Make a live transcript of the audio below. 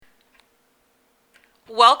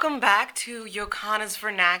Welcome back to Yokana's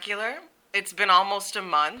Vernacular. It's been almost a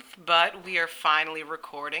month, but we are finally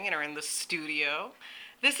recording and are in the studio.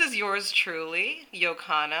 This is yours truly,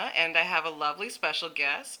 Yokana, and I have a lovely special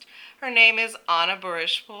guest. Her name is Ganna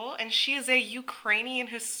Boryshpol, and she is a Ukrainian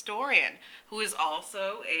historian who is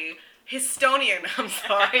also a Histonian. I'm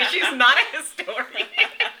sorry, she's not a historian.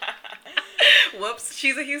 Whoops,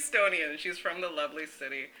 she's a Houstonian. She's from the lovely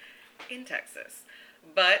city in Texas.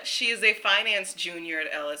 But she is a finance junior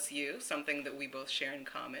at LSU, something that we both share in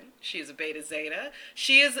common. She is a Beta Zeta.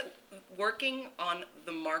 She is working on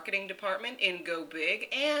the marketing department in Go Big,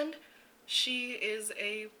 and she is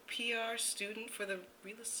a PR student for the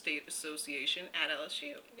Real Estate Association at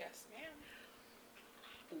LSU. Yes,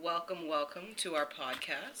 ma'am. Welcome to our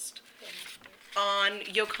podcast. On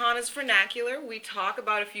Yokana's Vernacular, we talk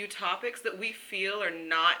about a few topics that we feel are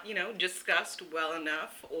not, discussed well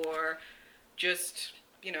enough or just,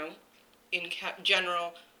 in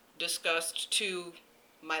general, discussed to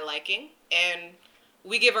my liking, and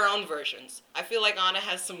we give our own versions. I feel like Ganna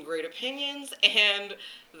has some great opinions, and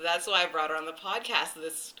that's why I brought her on the podcast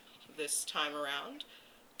this time around.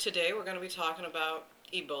 Today we're going to be talking about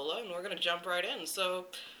Ebola, and we're going to jump right in. So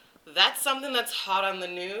that's something that's hot on the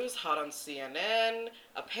news, hot on CNN.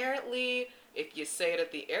 Apparently, if you say it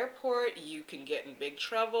at the airport, you can get in big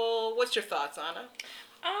trouble. What's your thoughts, Ganna?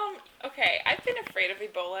 Okay, I've been afraid of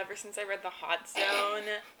Ebola ever since I read The Hot Zone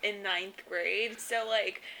in 9th grade, so,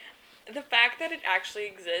 the fact that it actually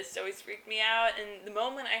exists always freaked me out, and the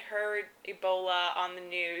moment I heard Ebola on the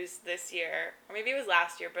news this year, or maybe it was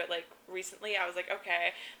last year, but, recently, I was like,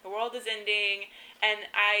 okay, the world is ending, and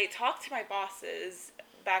I talked to my bosses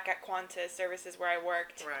back at Qantas Services where I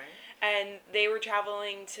worked. Right. And they were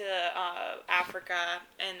traveling to Africa,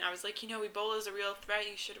 and I was like, Ebola is a real threat.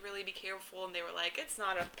 You should really be careful. And they were like, it's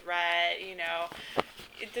not a threat,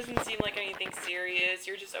 It doesn't seem like anything serious.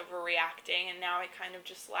 You're just overreacting. And now I kind of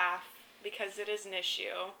just laugh because it is an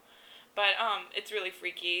issue. But it's really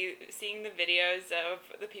freaky seeing the videos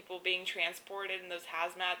of the people being transported in those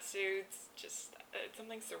hazmat suits. Just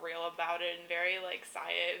something surreal about it and very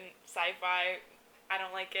sci-fi. I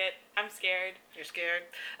don't like it. I'm scared. You're scared?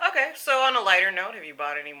 Okay, so on a lighter note, have you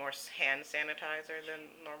bought any more hand sanitizer than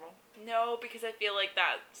normal? No, because I feel like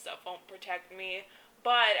that stuff won't protect me.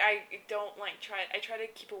 But I don't I try to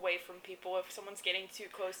keep away from people. If someone's getting too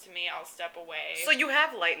close to me, I'll step away. So you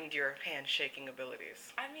have lightened your hand-shaking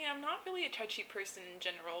abilities. I mean, I'm not really a touchy person in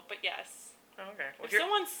general, but yes. Oh, okay. Well, if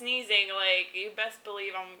someone's sneezing, you best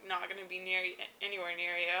believe I'm not going to be anywhere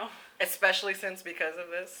near you. Especially because of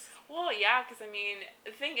this? Well, yeah, because,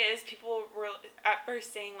 the thing is, people were at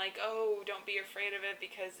first saying, oh, don't be afraid of it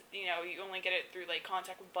because, you only get it through,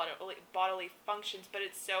 contact with bodily functions, but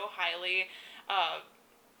it's so highly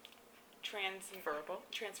transferable,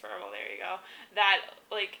 there you go, that,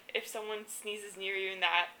 if someone sneezes near you and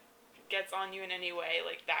that gets on you in any way,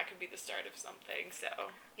 that could be the start of something,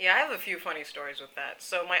 so. Yeah, I have a few funny stories with that.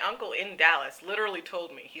 So my uncle in Dallas literally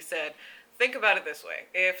told me, he said, think about it this way.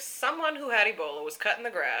 If someone who had Ebola was cutting the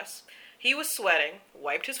grass, he was sweating,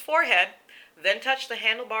 wiped his forehead, then touched the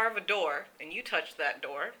handlebar of a door, and you touched that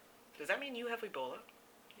door, does that mean you have Ebola?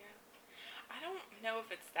 Yeah. I don't know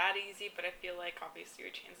if it's that easy, but I feel like obviously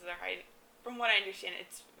your chances are high. From what I understand,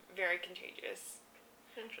 it's very contagious.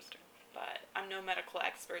 Interesting. But I'm no medical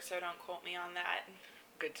expert, so don't quote me on that.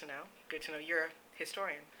 Good to know. Good to know. You're a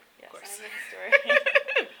historian. Yes, of course. I'm a historian.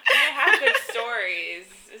 I have good stories,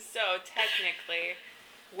 so technically.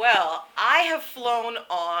 Well, I have flown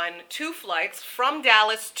on 2 flights from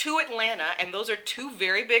Dallas to Atlanta, and those are 2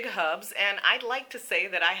 very big hubs, and I'd like to say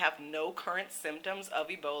that I have no current symptoms of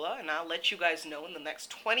Ebola, and I'll let you guys know in the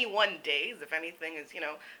next 21 days if anything has,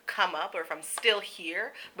 come up or if I'm still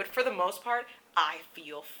here, but for the most part, I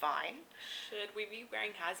feel fine. Should we be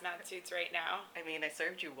wearing hazmat suits right now? I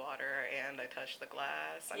served you water and I touched the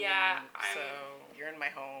glass. So you're in my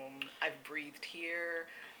home. I've breathed here.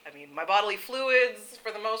 My bodily fluids,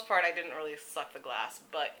 for the most part, I didn't really suck the glass,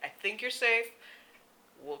 but I think you're safe.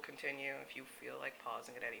 We'll continue. If you feel like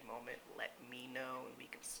pausing at any moment, let me know and we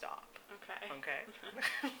can stop. Okay?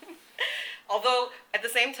 Although, at the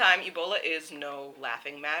same time, Ebola is no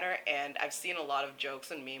laughing matter, and I've seen a lot of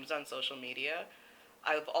jokes and memes on social media.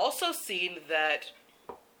 I've also seen that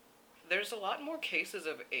there's a lot more cases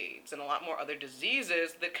of AIDS and a lot more other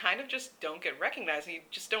diseases that kind of just don't get recognized. You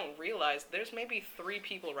just don't realize there's maybe 3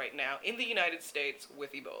 people right now in the United States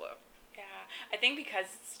with Ebola. Yeah, I think because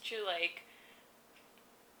it's such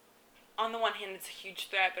on the one hand, it's a huge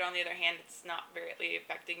threat, but on the other hand, it's not really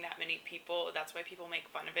affecting that many people. That's why people make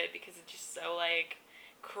fun of it, because it's just so,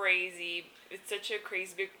 crazy. It's such a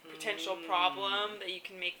crazy big potential problem that you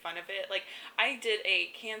can make fun of it. Like, I did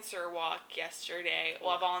a cancer walk yesterday.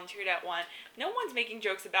 Well, I volunteered at one. No one's making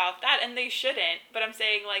jokes about that, and they shouldn't. But I'm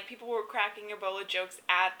saying, like, people were cracking Ebola jokes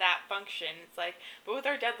at that function. It's like, but with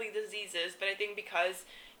our deadly diseases. But I think because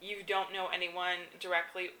you don't know anyone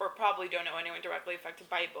directly, or probably don't know anyone directly affected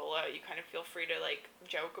by Ebola, you kind of feel free to, like,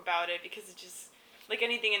 joke about it, because it's just, like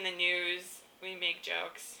anything in the news, we make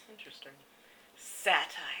jokes. Interesting.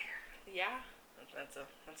 Satire. Yeah. That's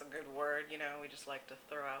a good word, we just like to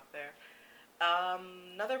throw out there.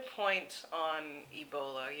 Another point on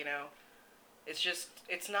Ebola,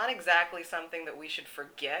 it's not exactly something that we should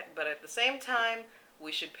forget, but at the same time,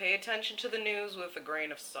 we should pay attention to the news with a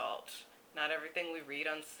grain of salt. Not everything we read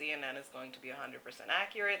on CNN is going to be 100%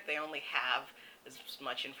 accurate. They only have as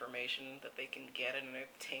much information that they can get and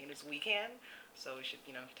obtain as we can. So we should,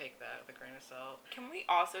 take that with a grain of salt. Can we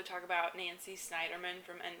also talk about Nancy Snyderman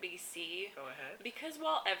from NBC? Go ahead. Because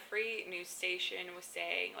while every news station was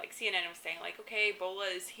saying, like CNN was saying, like, okay,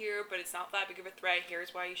 Ebola is here, but it's not that big of a threat.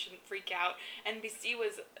 Here's why you shouldn't freak out. NBC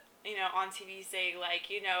was, on TV saying, like,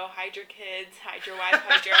 hide your kids, hide your wife,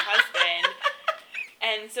 hide your husband.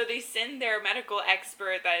 And so they send their medical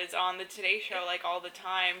expert that is on the Today Show, like, all the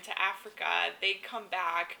time to Africa. They come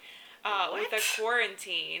back with a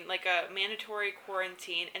quarantine, like a mandatory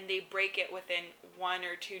quarantine, and they break it within 1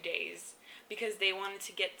 or 2 days because they wanted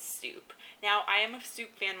to get soup. Now, I am a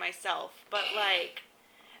soup fan myself, but, like,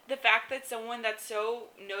 the fact that someone that's so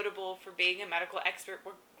notable for being a medical expert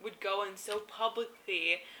would go and so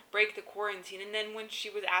publicly break the quarantine, and then when she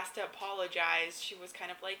was asked to apologize, she was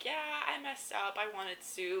kind of like, yeah, I messed up, I wanted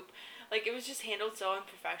soup. Like, it was just handled so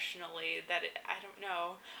unprofessionally that I don't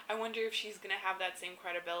know. I wonder if she's going to have that same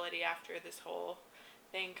credibility after this whole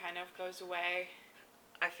thing kind of goes away.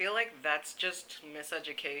 I feel like that's just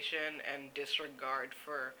miseducation and disregard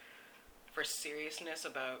for seriousness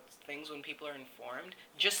about things when people are informed.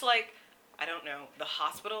 Just like, I don't know, the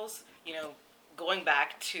hospitals, going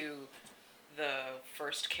back to the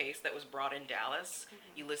first case that was brought in Dallas,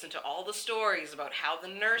 you listen to all the stories about how the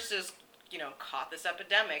nurses, caught this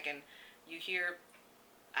epidemic, and you hear,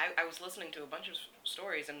 I was listening to a bunch of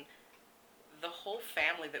stories, and the whole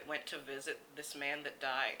family that went to visit this man that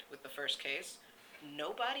died with the first case,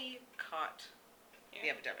 nobody caught the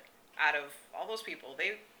epidemic. Out of all those people,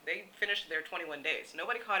 they finished their 21 days.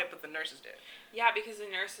 Nobody caught it, but the nurses did. Yeah, because the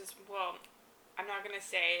nurses, well, I'm not going to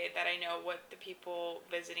say that I know what the people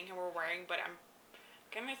visiting him were wearing, but I'm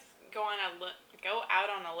going to go out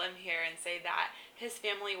on a limb here and say that his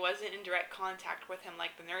family wasn't in direct contact with him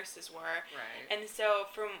like the nurses were. Right. And so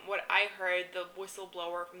from what I heard, the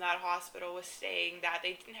whistleblower from that hospital was saying that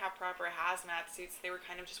they didn't have proper hazmat suits. They were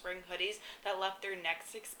kind of just wearing hoodies that left their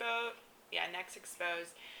necks exposed. Yeah, necks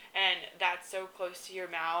exposed. And that's so close to your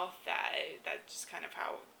mouth that's just kind of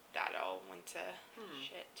how that all went to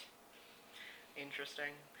shit.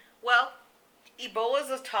 Interesting. Well, Ebola is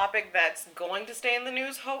a topic that's going to stay in the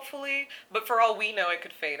news, hopefully, but for all we know, it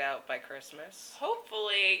could fade out by Christmas.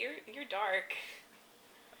 Hopefully. You're dark.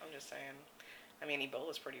 I'm just saying. I mean,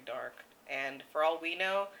 Ebola's pretty dark, and for all we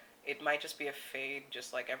know, it might just be a fade,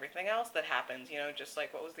 just like everything else that happens, just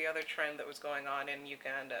like what was the other trend that was going on in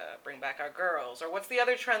Uganda, bring back our girls, or what's the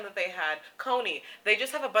other trend that they had, Coney. They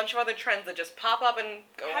just have a bunch of other trends that just pop up and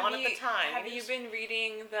go on at the time. Have you been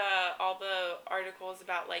reading all the articles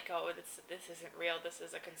about, like, oh, this isn't real, this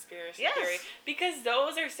is a conspiracy theory? Because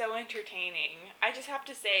those are so entertaining. I just have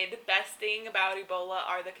to say, the best thing about Ebola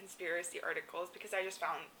are the conspiracy articles, because I just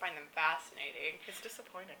find them fascinating. It's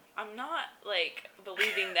disappointing. I'm not, like,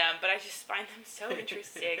 believing them, but I just find them so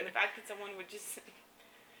interesting. The fact that someone would just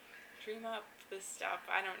dream up this stuff,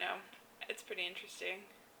 I don't know. It's pretty interesting.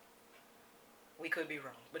 We could be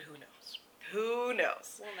wrong, but who knows? Who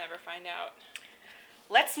knows? We'll never find out.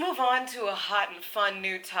 Let's move on to a hot and fun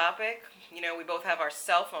new topic. We both have our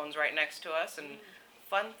cell phones right next to us, and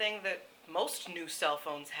fun thing that most new cell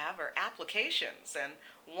phones have are applications. And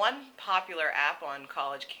one popular app on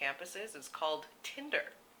college campuses is called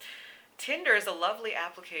Tinder. Tinder is a lovely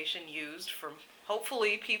application used for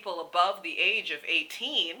hopefully people above the age of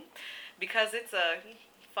 18 because it's a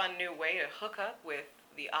fun new way to hook up with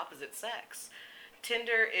the opposite sex.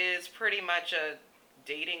 Tinder is pretty much a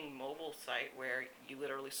dating mobile site where you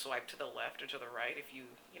literally swipe to the left or to the right if you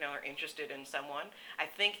are interested in someone. I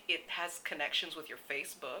think it has connections with your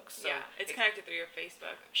Facebook. So yeah, it's connected through your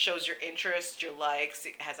Facebook. Shows your interests, your likes,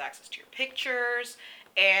 it has access to your pictures,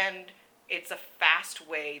 and it's a fast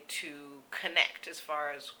way to connect as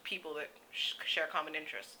far as people that share common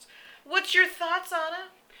interests. What's your thoughts, Anna?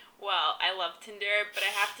 Well, I love Tinder, but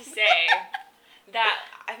I have to say That,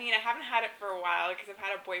 I mean, I haven't had it for a while because I've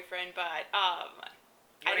had a boyfriend, but,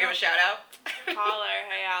 You want to give a shout out? Holler,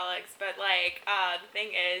 hey Alex. But, like, the thing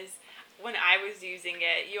is, when I was using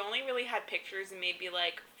it, you only really had pictures and maybe,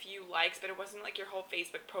 like, few likes, but it wasn't, like, your whole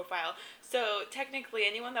Facebook profile. So, technically,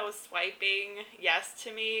 anyone that was swiping yes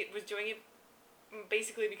to me was doing it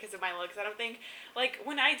basically because of my looks. I don't think, like,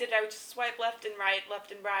 when I did it, I would just swipe left and right,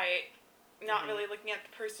 not really looking at the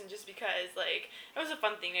person just because, like, it was a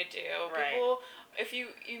fun thing to do. Right. People, if you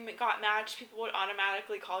got matched, people would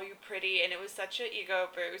automatically call you pretty, and it was such an ego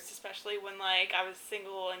boost, especially when, like, I was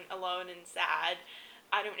single and alone and sad.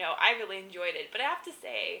 I don't know. I really enjoyed it. But I have to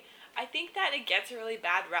say, I think that it gets a really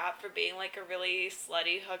bad rap for being, like, a really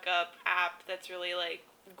slutty hookup app that's really, like,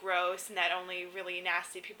 gross and that only really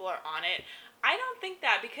nasty people are on it. I don't think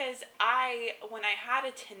that because when I had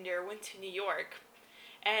a Tinder, went to New York.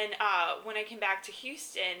 And when I came back to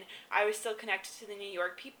Houston, I was still connected to the New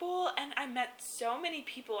York people, and I met so many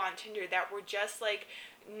people on Tinder that were just, like,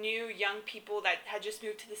 new young people that had just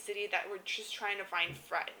moved to the city that were just trying to find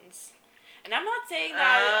friends. And I'm not saying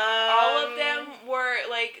that all of them were,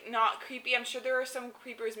 like, not creepy. I'm sure there were some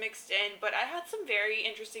creepers mixed in, but I had some very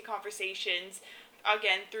interesting conversations,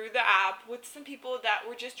 again, through the app with some people that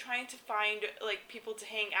were just trying to find, like, people to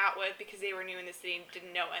hang out with because they were new in the city and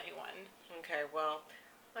didn't know anyone. Okay, well,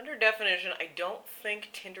 under definition, I don't think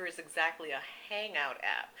Tinder is exactly a hangout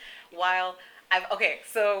app.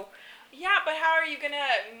 Yeah, but how are you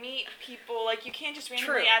gonna meet people? Like, you can't just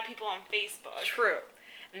randomly add people on Facebook. True.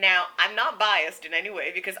 Now, I'm not biased in any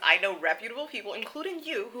way because I know reputable people, including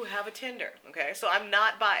you, who have a Tinder, okay? So I'm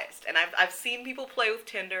not biased. And I've seen people play with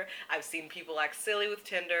Tinder, I've seen people act silly with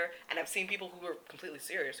Tinder, and I've seen people who are completely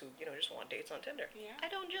serious who, just want dates on Tinder. Yeah. I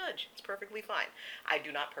don't judge. It's perfectly fine. I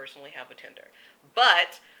do not personally have a Tinder.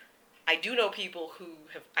 But I do know people who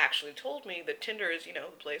have actually told me that Tinder is, the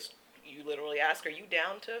place you literally ask, are you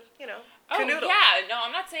down to, canoodle? Yeah, no,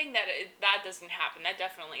 I'm not saying that that doesn't happen. That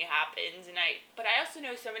definitely happens, but I also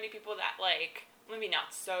know so many people that, like, maybe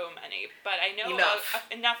not so many, but I know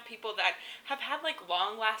enough people that have had, like,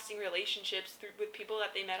 long-lasting relationships with people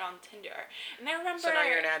that they met on Tinder. And I remember... So now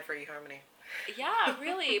you're an ad for eHarmony. Yeah,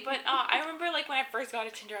 really, but I remember, like, when I first got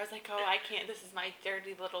a Tinder, I was like, oh, I can't, this is my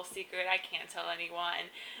dirty little secret, I can't tell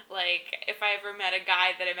anyone. Like, if I ever met a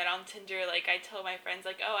guy that I met on Tinder, like, I tell my friends,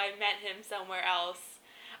 like, oh, I met him somewhere else,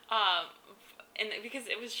 and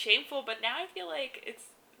because it was shameful, but now I feel like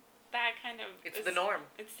it's that kind of... It's the norm.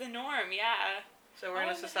 It's the norm, yeah. So we're in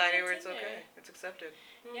a society where it's okay, it's accepted.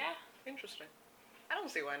 Yeah. Interesting. I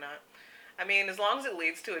don't see why not. I mean, as long as it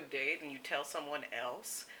leads to a date and you tell someone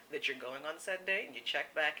else that you're going on said date and you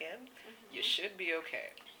check back in, you should be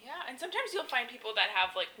okay. Yeah, and sometimes you'll find people that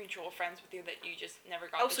have, like, mutual friends with you that you just never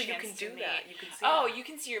got the chance to meet. Oh, so you can do that. You can see you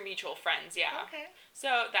can see your mutual friends, yeah. Okay.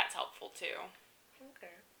 So that's helpful, too.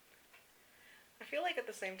 Okay. I feel like at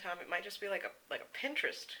the same time it might just be like a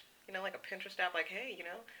Pinterest, like a Pinterest app, like, hey,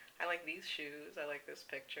 I like these shoes. I like this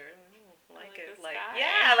picture. I like it. Guy.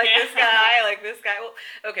 Yeah, I like this guy. I like this guy. Well,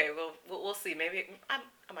 okay. We'll see. Maybe I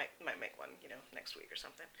might make one. Next week or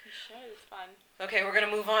something. You should. It's fun. Okay, we're gonna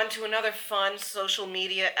move on to another fun social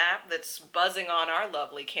media app that's buzzing on our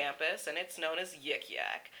lovely campus, and it's known as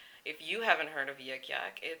yikyak. If you haven't heard of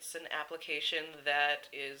yikyak, it's an application that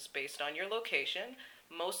is based on your location.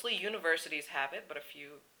 Mostly universities have it, but a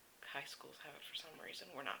few high schools have it for some reason.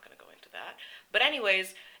 We're not going to go into that. But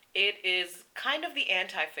anyways, it is kind of the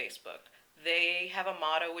anti-Facebook. They have a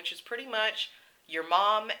motto which is pretty much your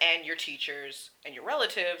mom and your teachers and your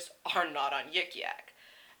relatives are not on yikyak.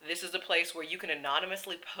 This is a place where you can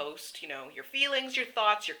anonymously post, your feelings, your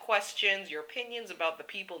thoughts, your questions, your opinions about the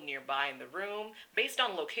people nearby in the room based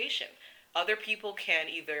on location. Other people can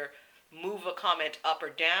either move a comment up or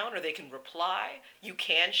down, or they can reply. You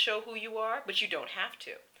can show who you are, but you don't have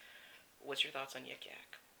to. What's your thoughts on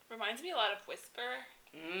yikyak? Reminds me a lot of Whisper.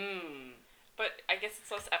 But I guess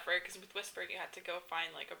it's less effort, because with Whisper you had to go find,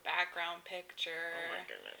 like, a background picture. Oh my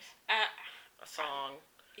goodness. A song.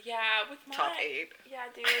 Yeah, with my... Top 8. Yeah,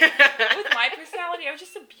 dude. With my personality, I would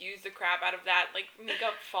just abuse the crap out of that. Like, make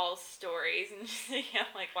up false stories and just,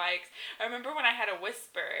 like, likes. I remember when I had a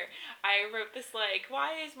Whisper, I wrote this, like,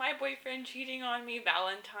 why is my boyfriend cheating on me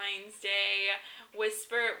Valentine's Day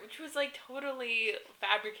Whisper, which was, like, totally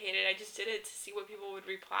fabricated. I just did it to see what people would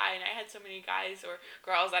reply, and I had so many guys or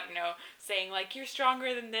girls, I don't know, saying, like, you're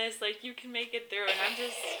stronger than this, like, you can make it through, and I'm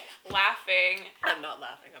just laughing. I'm not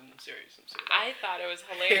laughing, I'm serious. I thought it was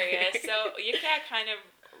hilarious. So yikyak kind of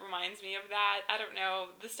reminds me of that. I don't know.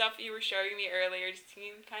 The stuff you were showing me earlier just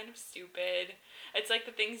seemed kind of stupid. It's like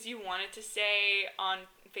the things you wanted to say on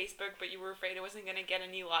Facebook, but you were afraid it wasn't going to get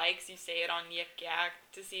any likes. You say it on yikyak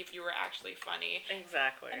to see if you were actually funny.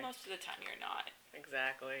 Exactly. And most of the time you're not.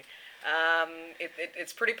 Exactly.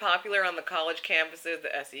 It's pretty popular on the college campuses,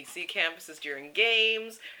 the SEC campuses during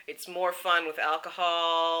games. It's more fun with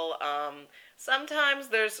alcohol. Sometimes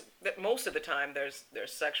most of the time there's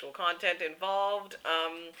sexual content involved.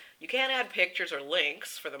 You can't add pictures or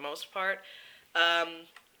links for the most part.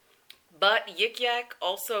 But yikyak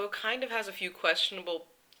also kind of has a few questionable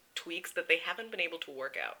tweaks that they haven't been able to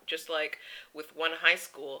work out. Just like with one high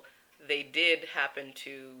school, they did happen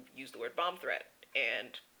to use the word bomb threat.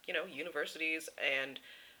 And, universities and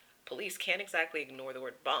police can't exactly ignore the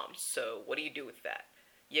word bombs. So what do you do with that?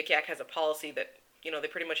 Yikyak has a policy that, they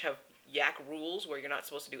pretty much have yak rules where you're not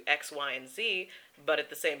supposed to do X, Y, and Z. But at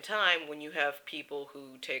the same time, when you have people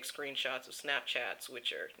who take screenshots of Snapchats,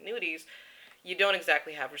 which are nudies, you don't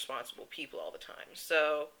exactly have responsible people all the time.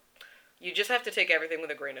 So you just have to take everything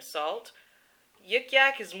with a grain of salt.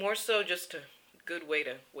 Yikyak is more so just a good way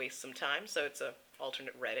to waste some time. So it's a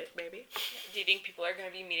alternate Reddit, maybe. Do you think people are going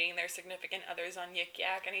to be meeting their significant others on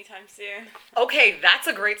yikyak anytime soon? Okay, that's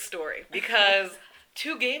a great story, because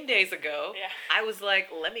 2 game days ago, I was like,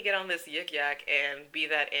 let me get on this yikyak and be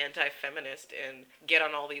that anti-feminist and get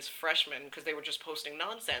on all these freshmen, because they were just posting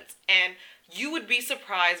nonsense. And you would be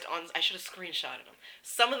surprised I should have screenshotted them.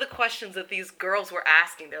 Some of the questions that these girls were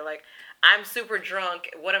asking, they're like, I'm super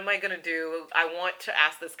drunk, what am I going to do? I want to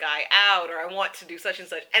ask this guy out, or I want to do such and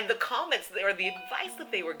such. And the comments, or the advice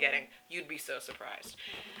that they were getting, you'd be so surprised.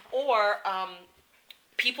 Or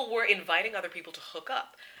people were inviting other people to hook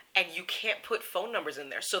up, and you can't put phone numbers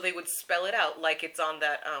in there. So they would spell it out like it's on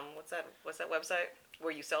that, what's that website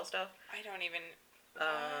where you sell stuff? I don't even...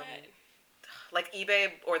 like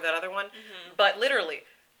eBay or that other one. Mm-hmm. But literally,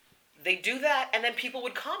 they do that, and then people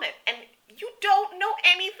would comment. And you don't know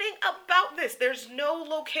anything about this. There's no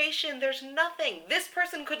location. There's nothing. This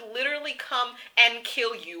person could literally come and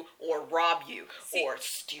kill you or rob you or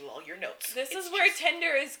steal all your notes. This is where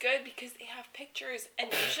Tinder is good, because they have pictures, and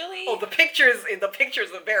usually... the picture's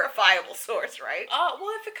a verifiable source, right?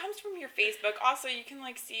 Well, if it comes from your Facebook, also you can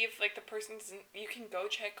see if the person doesn't... You can go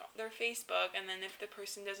check their Facebook, and then if the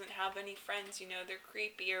person doesn't have any friends, they're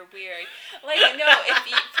creepy or weird.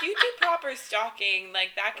 If you do proper stalking,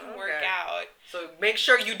 that can work out. So make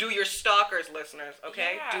sure you do your stalkers, listeners,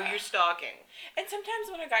 okay? Yeah. Do your stalking. And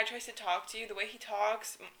sometimes when a guy tries to talk to you, the way he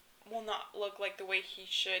talks will not look like the way he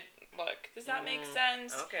should look. Does that make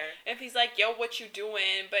sense? Okay. If he's like, yo, what you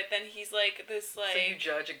doing? But then he's like this So you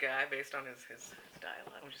judge a guy based on his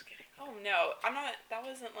dialogue? I'm just kidding. Oh no, I'm not. That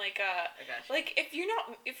wasn't I got you.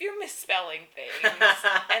 if you're misspelling things,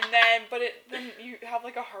 and then you have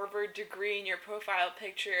a Harvard degree in your profile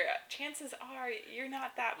picture, chances are you're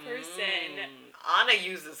not that person. Anna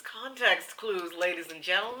uses context clues, ladies and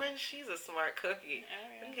gentlemen. She's a smart cookie.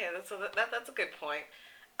 Oh, yeah. Okay, that's a good point.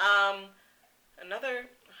 I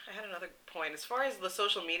had another point. As far as the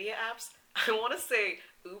social media apps, I want to say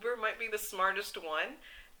Uber might be the smartest one.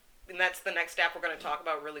 And that's the next app we're going to talk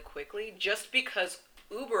about really quickly. Just because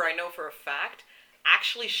Uber, I know for a fact,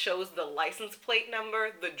 actually shows the license plate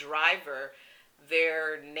number, the driver,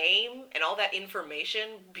 their name, and all that information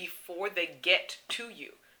before they get to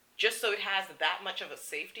you. Just so it has that much of a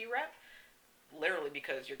safety rep. Literally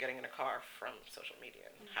because you're getting in a car from social media.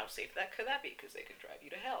 And how safe could that be? Because they could drive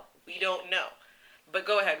you to hell. We don't know. But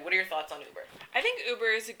go ahead. What are your thoughts on Uber? I think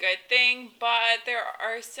Uber is a good thing, but there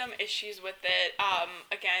are some issues with it.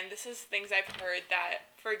 Again, this is things I've heard that,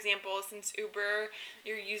 for example, since Uber,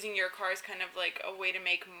 you're using your car as kind of a way to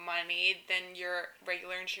make money, then your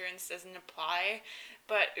regular insurance doesn't apply.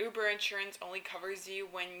 But Uber insurance only covers you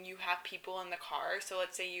when you have people in the car. So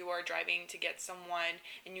let's say you are driving to get someone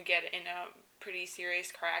and you get in a pretty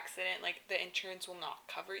serious car accident, the insurance will not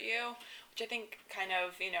cover you, which I think kind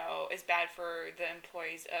of, is bad for the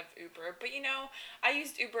employees of Uber. But, I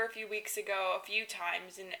used Uber a few weeks ago, a few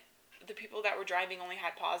times, and the people that were driving only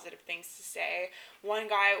had positive things to say. One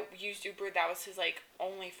guy used Uber, that was his,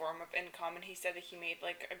 only form of income, and he said that he made,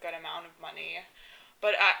 a good amount of money.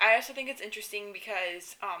 But I also think it's interesting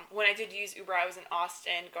because when I did use Uber, I was in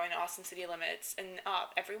Austin, going to Austin City Limits, and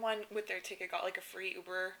everyone with their ticket got a free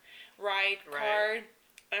Uber ride card.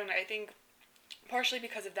 And I think partially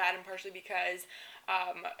because of that, and partially because,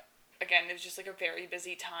 again, it was just a very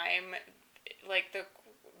busy time. The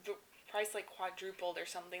price quadrupled or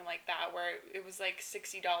something like that, where it was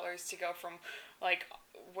 $60 to go from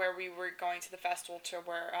where we were going to the festival to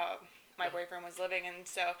where my boyfriend was living. And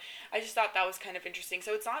so I just thought that was kind of interesting.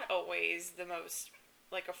 So it's not always the most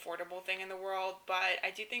like affordable thing in the world, but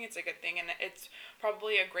I do think it's a good thing, and it's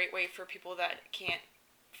probably a great way for people that can't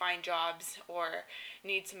find jobs or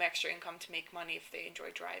need some extra income to make money if they enjoy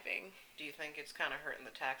driving. Do you think it's kind of hurting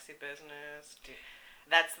the taxi business?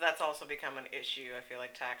 That's also become an issue. I feel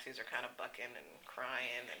like taxis are kind of bucking and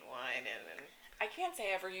crying and whining and. I can't say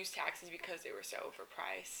I ever used taxis because they were so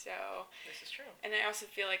overpriced. So this is true. And I also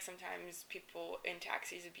feel like sometimes people in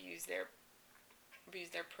taxis abuse their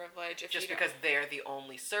privilege just because they're the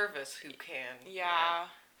only service who can. Yeah.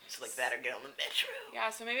 It's like that or get on the metro. Yeah,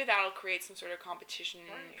 so maybe that'll create some sort of competition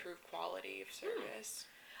and improve quality of service.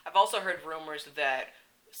 I've also heard rumors that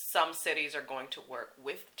some cities are going to work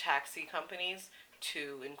with taxi companies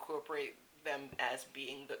to incorporate them as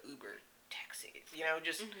being the Uber taxis,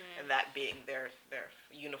 just and that being their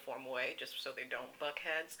uniform way, just so they don't buck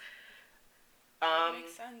heads. That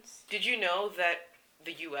makes sense. Did you know that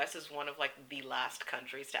the U.S. is one of like the last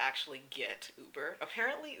countries to actually get Uber?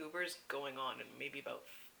 Apparently, Uber's going on in maybe about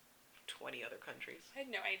 20 other countries. I had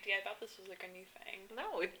no idea. I thought this was like a new thing.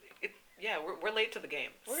 No, we're late to the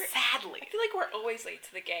game. Sadly. I feel like we're always late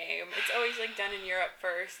to the game. It's always like done in Europe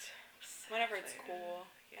first. Whenever it's cool,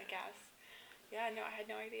 I guess. Yeah, no, I had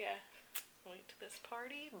no idea. Late to this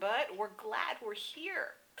party, but we're glad we're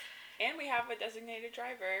here. And we have a designated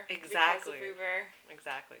driver. Exactly. Because of Uber.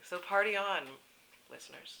 Exactly. So party on,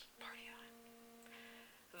 listeners. Party on.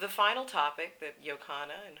 The final topic that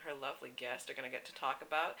Yokana and her lovely guest are going to get to talk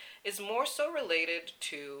about is more so related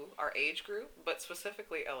to our age group, but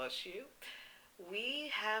specifically LSU. We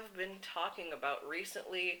have been talking about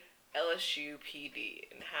recently LSUPD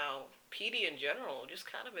and how PD in general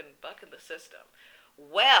just kind of been bucking the system.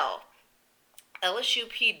 Well,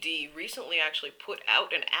 LSUPD recently actually put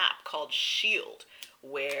out an app called Shield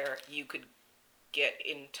where you could get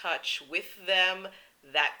in touch with them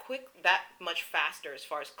that much faster as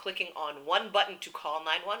far as clicking on one button to call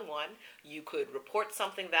 911. You could report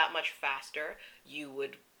something that much faster. You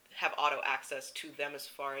would have auto access to them as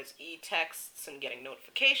far as e-texts and getting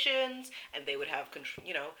notifications, and they would have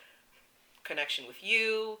connection with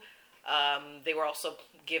you. They were also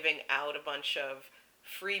giving out a bunch of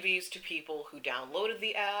freebies to people who downloaded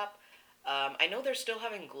the app. I know they're still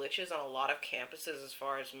having glitches on a lot of campuses as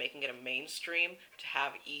far as making it a mainstream to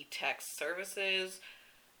have e-text services.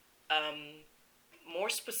 More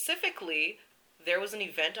specifically, there was an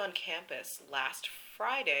event on campus last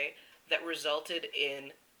Friday that resulted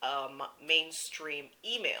in a mainstream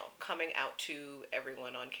email coming out to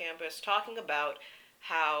everyone on campus talking about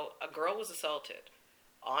how a girl was assaulted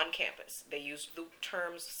on campus. They used the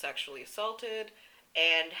terms sexually assaulted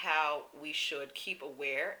and how we should keep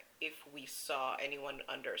aware if we saw anyone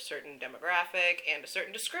under a certain demographic and a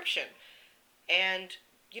certain description. And,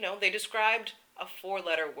 they described a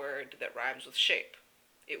 4-letter word that rhymes with shape.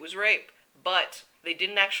 It was rape, but they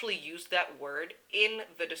didn't actually use that word in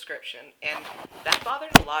the description, and that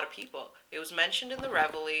bothered a lot of people. It was mentioned in the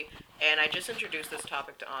Reveille, and I just introduced this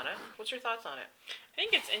topic to Anna. What's your thoughts on it? I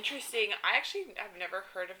think it's interesting. I actually have never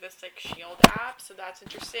heard of this Shield app, so that's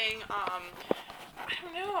interesting. I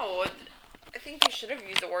don't know. I think you should have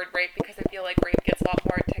used the word rape because I feel like rape gets a lot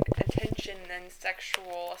more attention than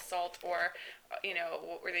sexual assault or,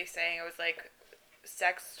 what were they saying? It was like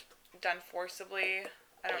sex done forcibly.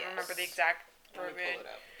 I don't remember the exact verbiage.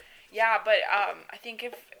 Yeah, but I think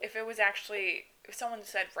if it was actually, if someone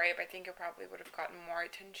said rape, I think it probably would have gotten more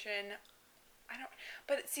attention.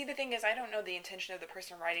 But see, the thing is, I don't know the intention of the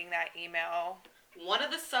person writing that email.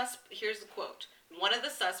 Here's the quote. One of the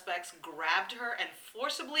suspects grabbed her and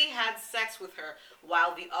forcibly had sex with her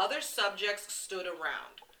while the other subjects stood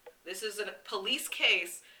around. This is a police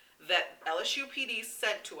case that LSUPD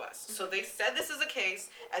sent to us. So they said this is a case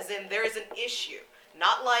as in there is an issue.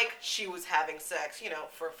 Not like she was having sex,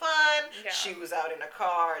 for fun. Yeah. She was out in a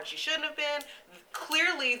car and she shouldn't have been.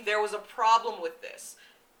 Clearly, there was a problem with this.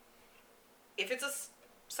 If it's a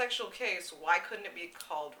sexual case, why couldn't it be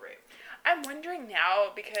called rape? I'm wondering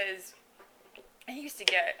now because I used to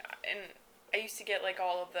get like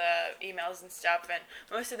all of the emails and stuff, and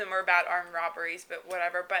most of them were about armed robberies, but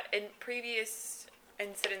whatever. But in previous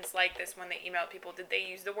incidents like this, when they emailed people, did they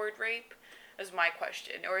use the word rape? Is my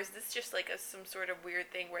question. Or is this just like some sort of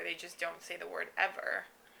weird thing where they just don't say the word ever?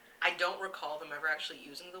 I don't recall them ever actually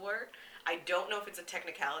using the word. I don't know if it's a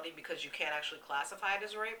technicality because you can't actually classify it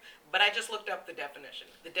as rape, but I just looked up the definition.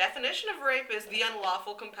 The definition of rape is the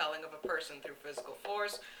unlawful compelling of a person through physical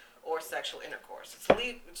force or sexual intercourse.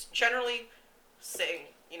 It's generally saying,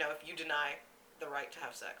 if you deny the right to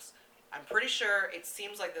have sex. I'm pretty sure it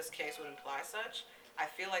seems like this case would imply such. I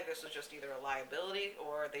feel like this was just either a liability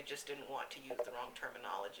or they just didn't want to use the wrong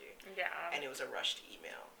terminology. Yeah. And it was a rushed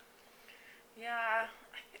email. Yeah,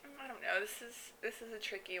 I don't know. This is a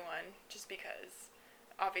tricky one, just because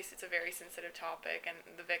obviously it's a very sensitive topic,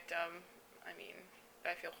 and the victim. I mean,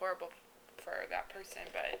 I feel horrible for that person,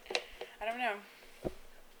 but I don't know.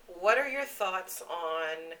 What are your thoughts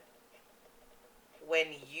on when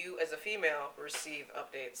you, as a female, receive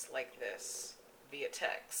updates like this via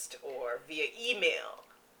text or via email?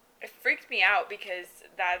 It freaked me out because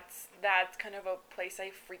that's kind of a place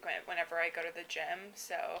I frequent whenever I go to the gym.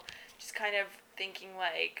 So just kind of thinking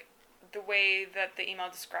like the way that the email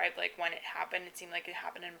described like when it happened, it seemed like it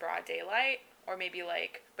happened in broad daylight, or maybe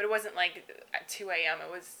like, but it wasn't like at 2 a.m.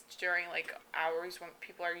 It was during like hours when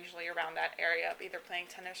people are usually around that area, either playing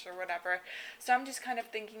tennis or whatever. So I'm just kind of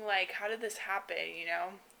thinking like, how did this happen? You know,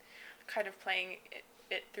 kind of playing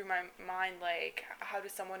it through my mind, like how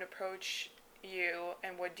does someone approach you,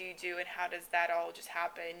 and what do you do, and how does that all just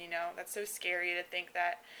happen? You know, that's so scary to think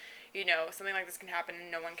that, you know, something like this can happen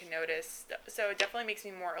and no one can notice. So it definitely makes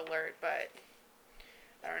me more alert, but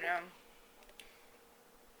I don't know.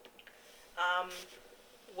 Um,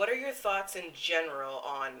 what are your thoughts in general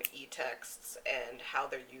on e-texts and how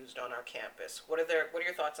they're used on our campus? What are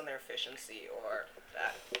your thoughts on their efficiency or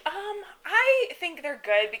that? I think they're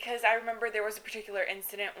good because I remember there was a particular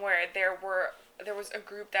incident where there was a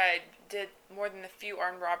group that did more than a few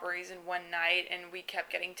armed robberies in one night, and we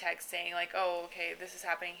kept getting texts saying like, oh, okay, this is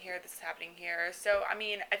happening here, this is happening here. So I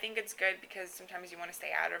mean, I think it's good because sometimes you want to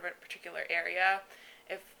stay out of a particular area.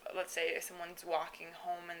 If, let's say, if someone's walking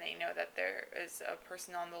home and they know that there is a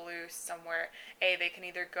person on the loose somewhere, they can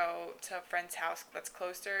either go to a friend's house that's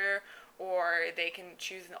closer, or they can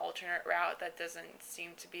choose an alternate route that doesn't seem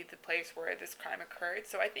to be the place where this crime occurred.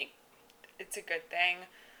 So I think it's a good thing.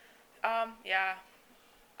 Yeah,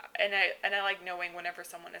 and I like knowing whenever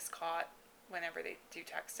someone is caught, whenever they do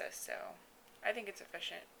text us. So I think it's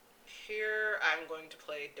efficient. Here, I'm going to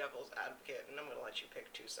play devil's advocate, and I'm going to let you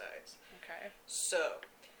pick two sides. Okay. So,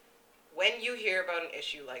 when you hear about an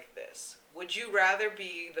issue like this, would you rather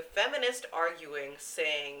be the feminist arguing,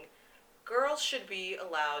 saying, girls should be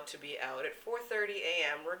allowed to be out at 4:30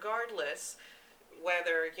 a.m. regardless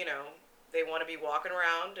whether, they want to be walking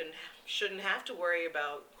around and shouldn't have to worry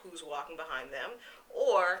about who's walking behind them?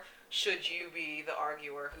 Or should you be the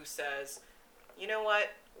arguer who says, you know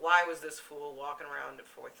what? Why was this fool walking around at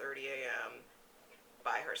 4:30 a.m.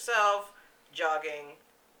 by herself, jogging?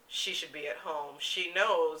 She should be at home. She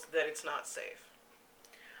knows that it's not safe.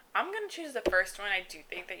 I'm going to choose the first one. I do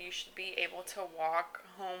think that you should be able to walk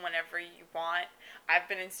home whenever you want. I've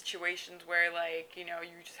been in situations where, like, you know, you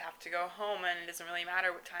just have to go home and it doesn't really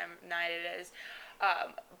matter what time of night it is.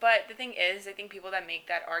 But the thing is, I think people that make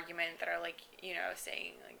that argument that are like, you know,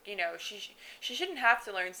 saying like, you know, she shouldn't have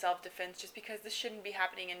to learn self-defense just because this shouldn't be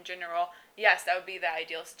happening in general. Yes, that would be the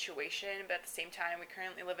ideal situation, but at the same time, we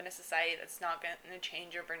currently live in a society that's not going to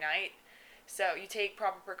change overnight. So you take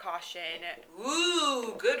proper precaution.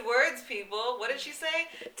 Ooh, good words, people. What did she say?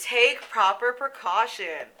 Take proper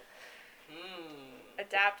precaution.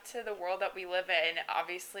 Adapt to the world that we live in.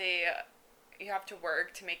 Obviously, you have to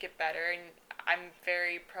work to make it better, and I'm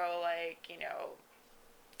very pro, like, you know,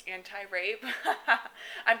 anti-rape.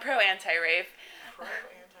 I'm pro anti-rape. Pro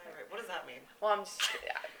anti-rape. What does that mean? Well,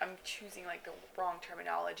 I'm choosing like the wrong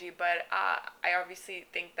terminology, but I obviously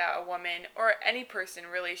think that a woman or any person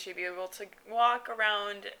really should be able to walk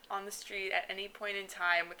around on the street at any point in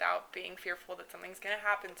time without being fearful that something's gonna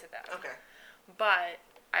happen to them. Okay. But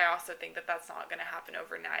I also think that that's not gonna happen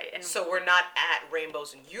overnight. And so we're not at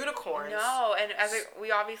rainbows and unicorns. No, and we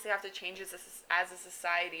obviously have to change as a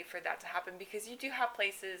society for that to happen, because you do have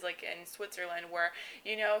places like in Switzerland where,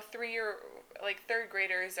 you know, third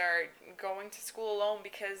graders are going to school alone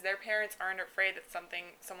because their parents aren't afraid that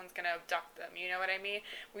someone's gonna abduct them. You know what I mean?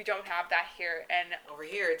 We don't have that here, and over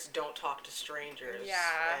here it's don't talk to strangers.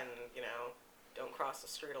 Yeah. And don't cross the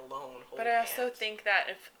street alone. But I also think that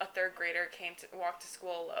if a third grader came to walk to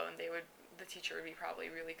school alone, the teacher would be probably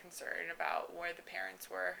really concerned about where the parents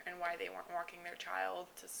were and why they weren't walking their child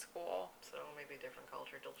to school. So maybe different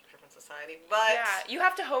culture, different society. But yeah, you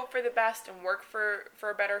have to hope for the best and work for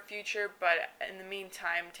a better future. But in the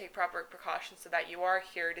meantime, take proper precautions so that you are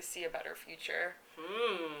here to see a better future.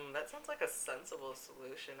 That sounds like a sensible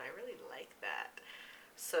solution. I really like that.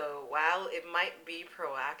 So while it might be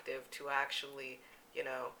proactive to actually,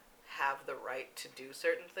 have the right to do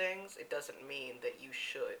certain things, it doesn't mean that you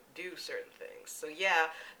should do certain things. So yeah,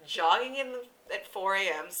 jogging at 4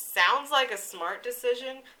 a.m. sounds like a smart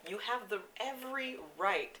decision. You have every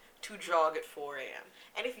right to jog at 4 a.m.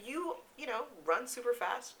 And if you run super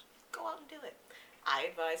fast, go out and do it. I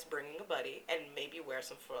advise bringing a buddy and maybe wear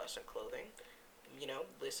some fluorescent clothing.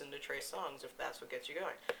 Listen to Trey songs if that's what gets you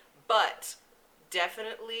going. But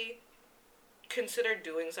definitely consider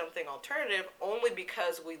doing something alternative, only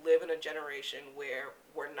because we live in a generation where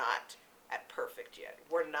we're not at perfect yet.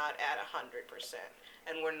 We're not at 100%.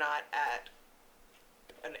 And we're not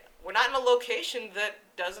in a location that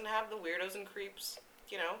doesn't have the weirdos and creeps,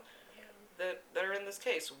 that are in this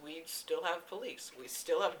case. We still have police. We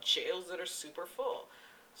still have jails that are super full.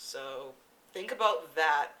 So think about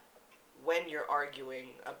that when you're arguing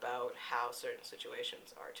about how certain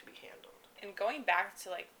situations are to be handled. And going back to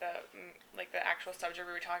the actual subject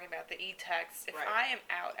we were talking about, the e-text, if Right. I am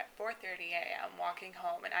out at 4:30 a.m. walking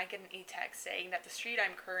home and I get an e-text saying that the street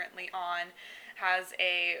I'm currently on has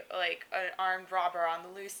an armed robber on the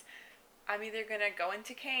loose, I'm either going to go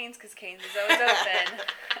into Cane's, because Cane's is always open.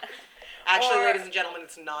 Actually, ladies and gentlemen,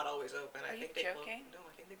 it's not always open. Are you joking?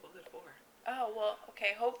 I think they close at 4. Oh, well,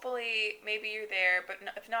 okay, hopefully maybe you're there, but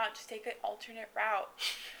if not, just take an alternate route.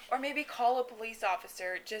 Or maybe call a police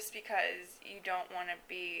officer, just because you don't want to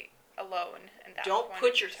be alone. And don't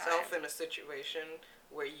put yourself in a situation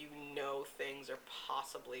where you know things are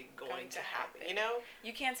possibly going to happen.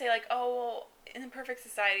 You can't say oh, well, in a perfect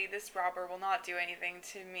society, this robber will not do anything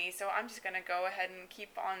to me, so I'm just going to go ahead and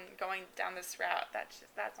keep on going down this route. That's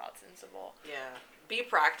not sensible. Yeah. Be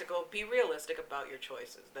practical. Be realistic about your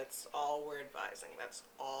choices. That's all we're advising. That's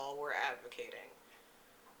all we're advocating.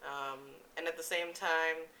 And at the same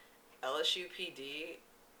time, LSUPD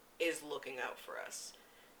is looking out for us.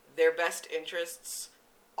 Their best interests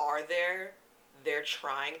are there. They're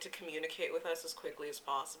trying to communicate with us as quickly as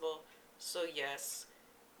possible. So yes,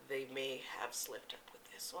 they may have slipped up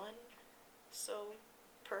with this one. So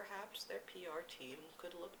perhaps their PR team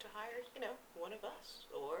could look to hire, one of us,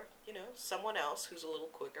 or, someone else who's a little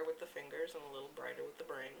quicker with the fingers and a little brighter with the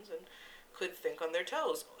brains and could think on their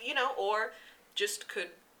toes, or just could,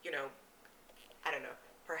 I don't know,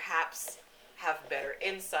 perhaps have better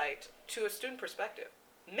insight to a student perspective.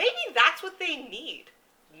 Maybe that's what they need.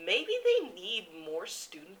 Maybe they need more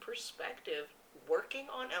student perspective working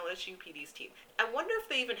on LSUPD's team. I wonder if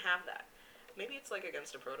they even have that. Maybe it's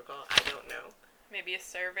against a protocol. I don't know. Maybe a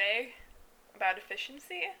survey about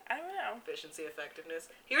efficiency? I don't know. Efficiency, effectiveness.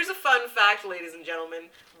 Here's a fun fact, ladies and gentlemen.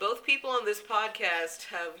 Both people on this podcast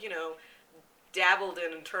have, dabbled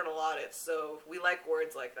in internal audits, so we like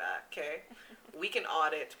words like that, okay? We can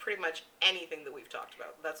audit pretty much anything that we've talked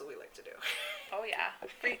about. That's what we like to do. Oh, yeah.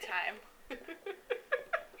 Free time.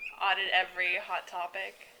 Audit every hot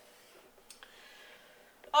topic.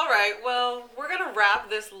 All right, well, we're going to wrap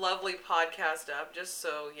this lovely podcast up just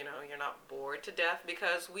so, you're not bored to death,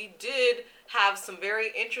 because we did have some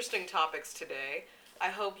very interesting topics today. I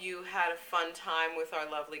hope you had a fun time with our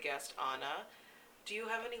lovely guest, Anna. Do you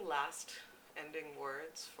have any last ending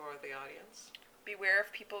words for the audience? Beware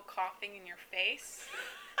of people coughing in your face.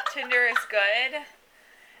 Tinder is good.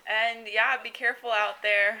 And, yeah, be careful out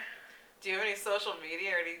there. Do you have any social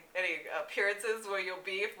media or any appearances where you'll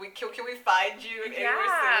be? Can we find you anywhere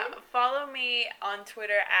soon? Yeah, follow me on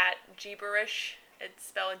Twitter at Borysh. It's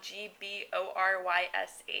spelled GborYsh.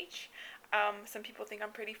 Some people think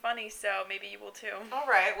I'm pretty funny, so maybe you will too. All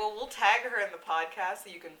right, well, we'll tag her in the podcast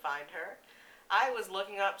so you can find her. I was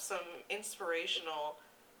looking up some inspirational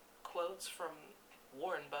quotes from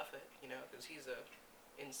Warren Buffett, because he's a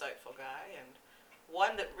insightful guy, and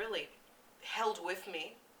one that really held with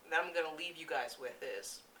me that I'm going to leave you guys with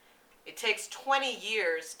is, it takes 20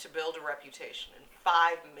 years to build a reputation and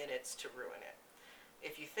 5 minutes to ruin it.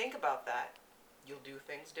 If you think about that, you'll do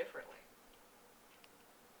things differently.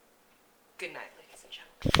 Good night, ladies and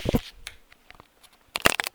gentlemen.